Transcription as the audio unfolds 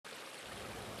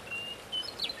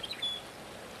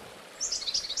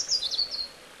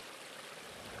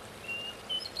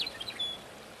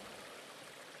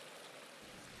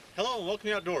Hello and welcome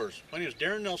to Outdoors. My name is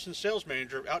Darren Nelson, Sales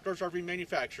Manager of Outdoors RV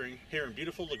Manufacturing here in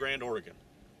beautiful LeGrand, Oregon.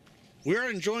 We are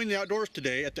enjoying the outdoors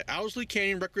today at the Owsley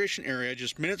Canyon Recreation Area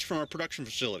just minutes from our production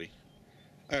facility.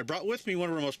 I have brought with me one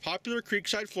of our most popular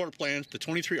Creekside floor plans, the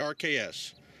 23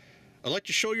 RKS. I'd like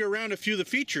to show you around a few of the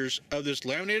features of this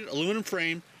laminated aluminum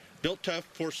frame Built Tough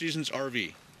 4 Seasons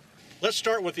RV. Let's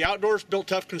start with the Outdoors Built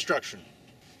Tough construction.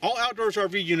 All Outdoors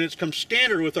RV units come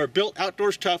standard with our Built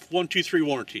Outdoors Tough 1-2-3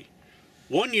 warranty.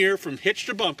 1 year from hitch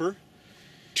to bumper,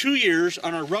 2 years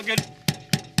on our rugged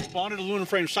bonded aluminum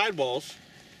frame sidewalls,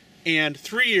 and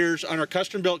 3 years on our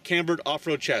custom-built cambered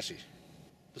off-road chassis.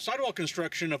 The sidewall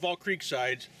construction of all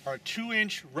Creeksides are a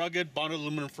 2-inch rugged bonded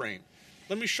aluminum frame.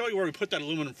 Let me show you where we put that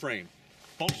aluminum frame.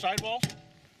 Both sidewalls,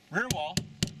 rear wall,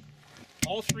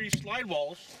 all 3 slide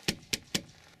walls,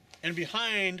 and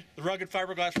behind the rugged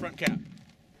fiberglass front cap.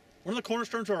 One of the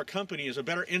cornerstones of our company is a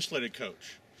better insulated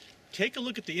coach. Take a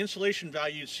look at the insulation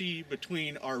value you see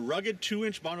between our rugged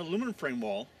 2-inch bonded aluminum frame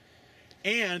wall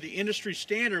and the industry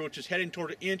standard, which is heading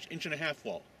toward an inch, inch and a half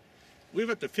wall. We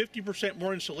have up to 50%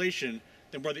 more insulation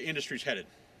than where the industry's headed.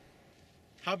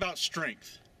 How about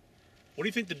strength? What do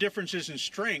you think the difference is in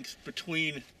strength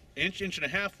between inch, inch and a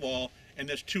half wall and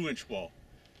this 2-inch wall?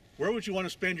 Where would you want to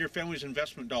spend your family's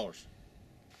investment dollars?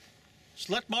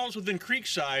 Select models within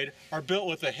Creekside are built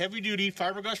with a heavy-duty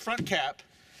fiberglass front cap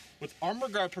with armor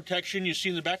guard protection you see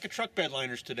in the back of truck bed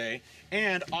liners today,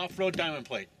 and off-road diamond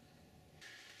plate.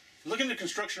 Looking at the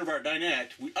construction of our dinette,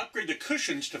 we upgrade the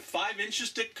cushions to 5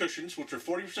 inches thick cushions, which are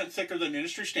 40% thicker than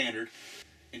industry standard.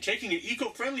 And taking an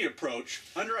eco-friendly approach,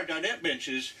 under our dinette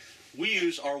benches, we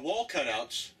use our wall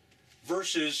cutouts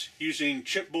versus using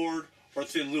chipboard or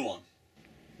thin luan.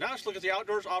 Now let's look at the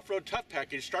Outdoors Off-Road Tough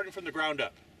package starting from the ground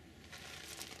up.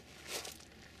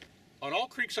 On all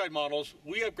Creekside models,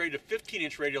 we upgrade to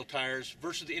 15-inch radial tires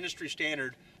versus the industry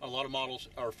standard on a lot of models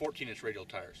are 14-inch radial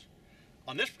tires.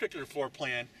 On this particular floor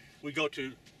plan, we go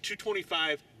to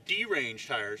 225 D-range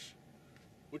tires,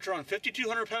 which are on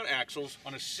 5,200-pound axles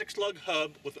on a 6-lug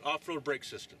hub with an off-road brake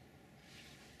system.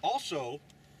 Also,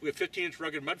 we have 15-inch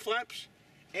rugged mud flaps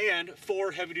and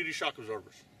 4 heavy-duty shock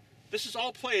absorbers. This is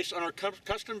all placed on our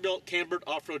custom-built cambered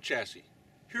off-road chassis.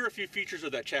 Here are a few features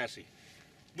of that chassis.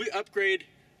 We upgrade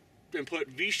and put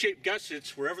V-shaped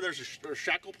gussets wherever there's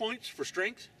shackle points for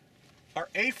strength. Our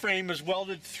A-frame is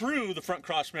welded through the front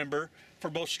cross member for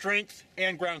both strength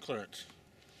and ground clearance.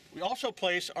 We also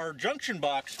place our junction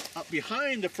box up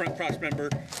behind the front cross member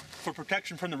for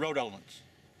protection from the road elements.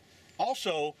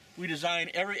 Also, we design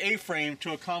every A-frame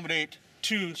to accommodate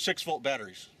 2 6-volt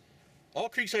batteries. All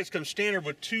Creeksides come standard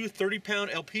with 2 30-pound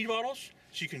LP bottles,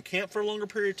 so you can camp for a longer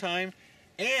period of time,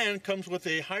 and comes with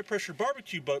a high-pressure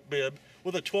barbecue bib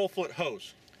with a 12-foot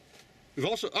hose. We've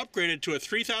also upgraded to a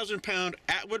 3,000-pound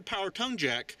Atwood power tongue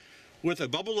jack with a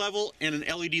bubble level and an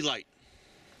LED light.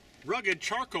 Rugged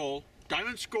charcoal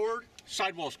diamond-scored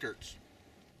sidewall skirts.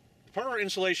 As part of our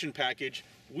insulation package,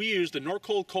 we use the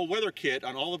Norcold cold weather kit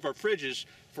on all of our fridges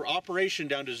for operation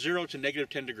down to 0 to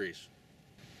 -10 degrees.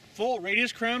 Full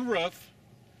radius crown roof,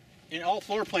 and all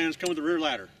floor plans come with a rear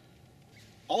ladder.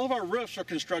 All of our roofs are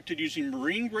constructed using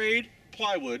marine-grade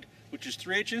plywood, which is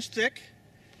 3/8 inch thick,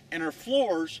 and our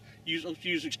floors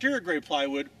use exterior-grade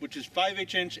plywood, which is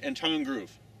 5/8 inch and tongue and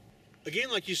groove. Again,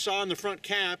 like you saw in the front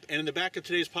cap and in the back of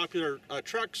today's popular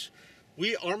trucks,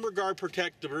 we armor guard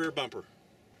protect the rear bumper.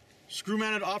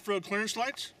 Screw-mounted off-road clearance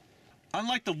lights.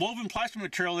 Unlike the woven plastic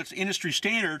material that's industry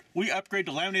standard, we upgrade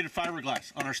to laminated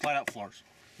fiberglass on our slide-out floors.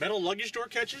 Metal luggage door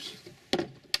catches.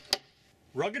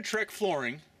 Rugged Trek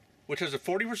flooring, which has a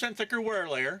 40% thicker wear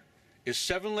layer, is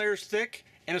 7 layers thick,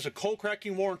 and has a cold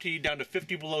cracking warranty down to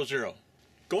 50 below 0.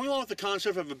 Going along with the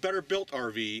concept of a better built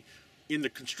RV, in the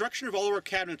construction of all of our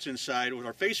cabinets inside with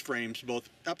our face frames, both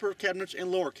upper cabinets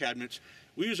and lower cabinets,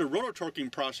 we use a rototorquing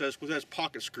process which has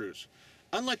pocket screws,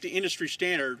 unlike the industry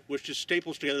standard, which just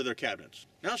staples together their cabinets.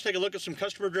 Now let's take a look at some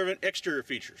customer-driven exterior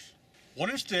features.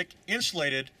 1-inch thick,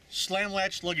 insulated,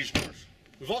 slam-latch luggage doors.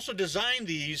 We've also designed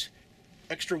these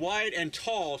extra wide and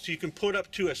tall so you can put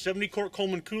up to a 70-quart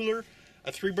Coleman cooler,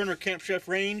 a 3-burner Camp Chef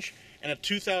range, and a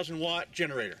 2,000-watt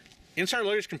generator. Inside our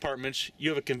luggage compartments, you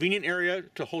have a convenient area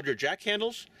to hold your jack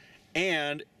handles,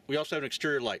 and we also have an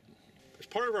exterior light. As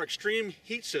part of our extreme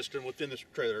heat system within this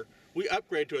trailer, we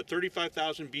upgrade to a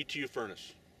 35,000 BTU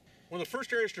furnace. One of the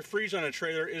first areas to freeze on a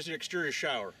trailer is the exterior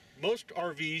shower. Most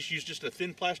RVs use just a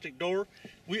thin plastic door.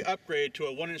 We upgrade to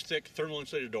a 1-inch thick thermal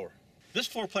insulated door. This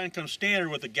floor plan comes standard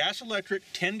with a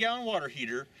gas-electric 10-gallon water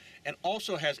heater and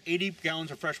also has 80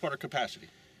 gallons of freshwater capacity.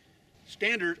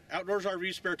 Standard Outdoors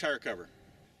RV spare tire cover.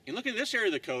 And looking at this area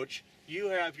of the coach, you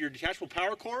have your detachable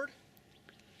power cord,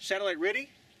 satellite ready,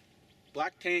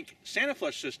 black tank Santa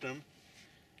flush system,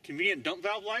 convenient dump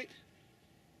valve light,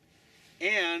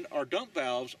 and our dump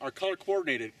valves are color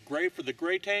coordinated, gray for the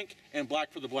gray tank and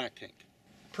black for the black tank.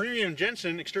 Premium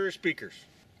Jensen exterior speakers.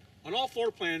 On all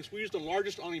floor plans, we use the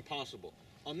largest awning possible.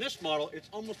 On this model, it's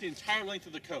almost the entire length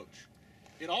of the coach.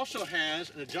 It also has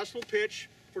an adjustable pitch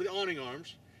for the awning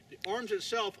arms. The arms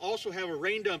itself also have a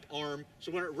rain dump arm,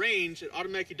 so when it rains, it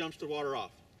automatically dumps the water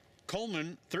off.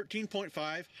 Coleman 13.5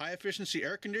 high efficiency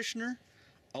air conditioner,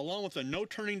 along with a no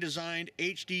turning designed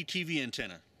HD TV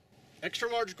antenna. Extra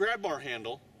large grab bar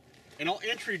handle, and all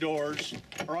entry doors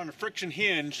are on a friction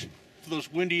hinge for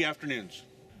those windy afternoons.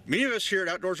 Many of us here at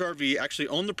Outdoors RV actually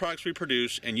own the products we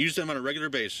produce and use them on a regular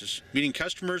basis, meeting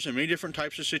customers in many different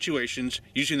types of situations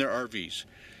using their RVs.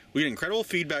 We get incredible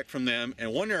feedback from them,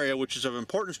 and one area which is of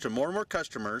importance to more and more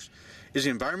customers is the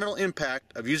environmental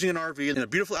impact of using an RV in the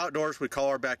beautiful outdoors we call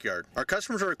our backyard. Our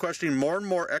customers are requesting more and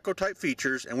more eco-type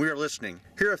features, and we are listening.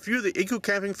 Here are a few of the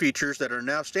eco-camping features that are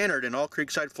now standard in all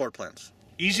Creekside floor plans.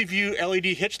 Easy view LED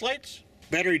hitch lights,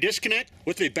 battery disconnect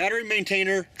with a battery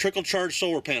maintainer trickle charge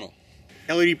solar panel,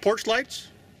 LED porch lights,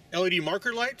 LED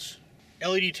marker lights,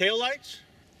 LED tail lights,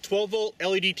 12-volt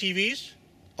LED TVs,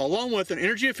 along with an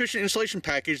energy-efficient installation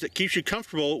package that keeps you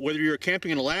comfortable whether you're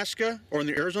camping in Alaska or in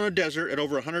the Arizona desert at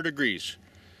over 100 degrees.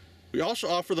 We also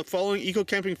offer the following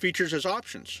eco-camping features as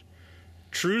options.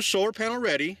 True solar panel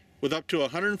ready with up to a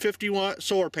 150-watt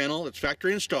solar panel that's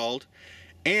factory installed,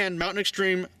 and Mountain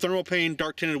Extreme thermal pane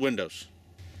dark tinted windows.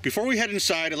 Before we head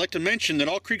inside, I'd like to mention that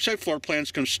all Creekside floor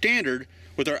plans come standard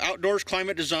with our Outdoors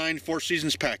Climate Design 4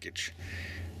 Seasons package.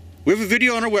 We have a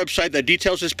video on our website that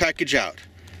details this package out.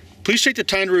 Please take the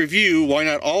time to review why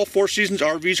not all 4 Seasons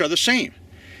RVs are the same.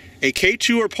 A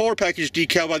K2 or Polar package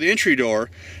decal by the entry door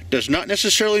does not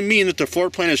necessarily mean that the floor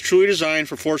plan is truly designed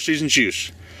for 4 Seasons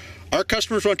use. Our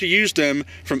customers want to use them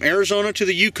from Arizona to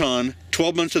the Yukon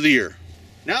 12 months of the year.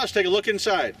 Now let's take a look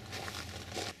inside.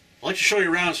 I'd like to show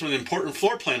you around some of the important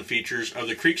floor plan features of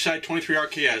the Creekside 23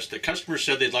 RKS that customers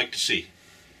said they'd like to see.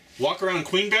 Walk around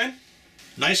queen bed,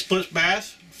 nice split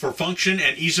bath for function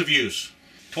and ease of use.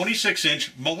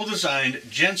 26-inch mobile designed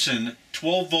Jensen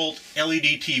 12-volt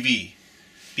LED TV.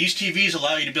 These TVs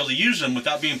allow you to be able to use them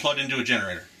without being plugged into a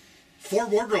generator. 4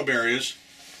 wardrobe areas,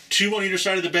 2 on either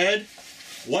side of the bed,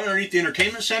 1 underneath the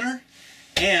entertainment center,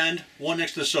 and 1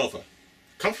 next to the sofa.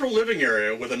 Comfortable living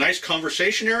area with a nice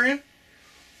conversation area,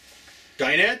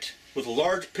 dinette with a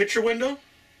large picture window,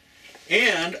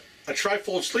 and a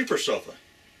trifold sleeper sofa.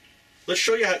 Let's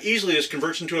show you how easily this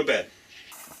converts into a bed.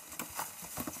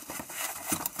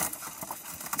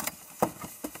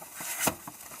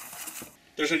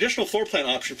 There's an additional floor plan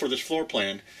option for this floor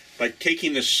plan by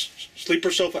taking this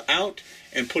sleeper sofa out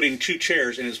and putting 2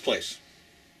 chairs in its place.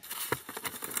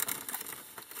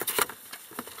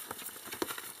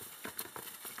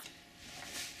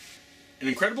 An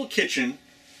incredible kitchen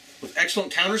with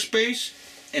excellent counter space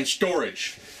and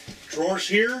storage. Drawers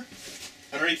here,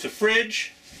 underneath the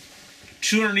fridge,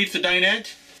 2 underneath the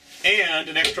dinette, and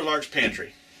an extra large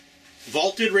pantry.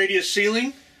 Vaulted radius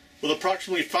ceiling with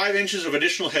approximately 5 inches of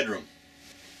additional headroom.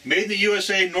 Made in the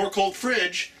USA Norcold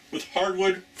fridge with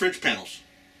hardwood fridge panels.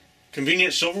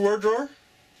 Convenient silverware drawer.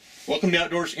 Welcome to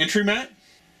Outdoors entry mat.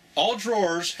 All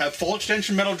drawers have full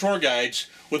extension metal drawer guides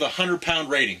with a 100-pound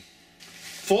rating.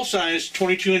 Full-size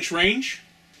 22-inch range.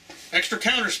 Extra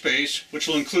counter space, which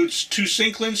will include 2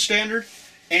 sink lids standard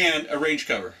and a range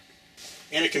cover.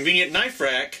 And a convenient knife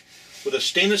rack with a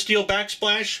stainless steel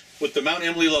backsplash with the Mount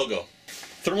Emily logo.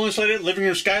 Thermal insulated living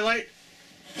room skylight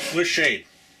with shade.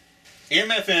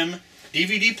 AM/FM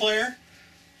DVD player,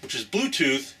 which is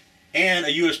Bluetooth, and a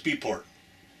USB port.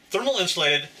 Thermal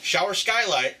insulated shower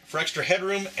skylight for extra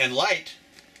headroom and light.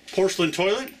 Porcelain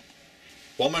toilet,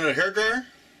 wall-mounted hairdryer,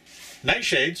 night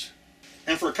shades,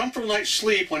 and for a comfortable night's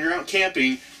sleep when you're out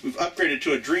camping, we've upgraded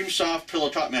to a Dream Soft pillow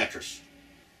top mattress.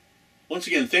 Once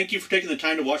again, thank you for taking the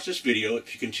time to watch this video.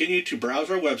 If you continue to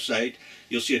browse our website,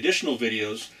 you'll see additional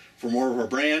videos for more of our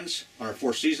brands, our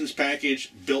 4 Seasons package,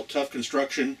 Built Tough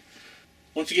Construction.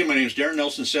 Once again, my name is Darren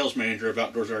Nelson, Sales Manager of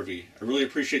Outdoors RV. I really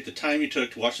appreciate the time you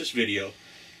took to watch this video.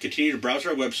 Continue to browse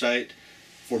our website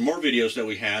for more videos that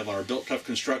we have on our Built Tough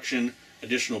Construction,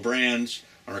 additional brands,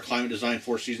 on our Climate Design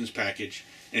 4 Seasons package.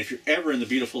 And if you're ever in the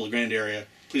beautiful LeGrand area,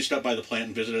 please stop by the plant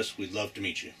and visit us. We'd love to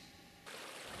meet you.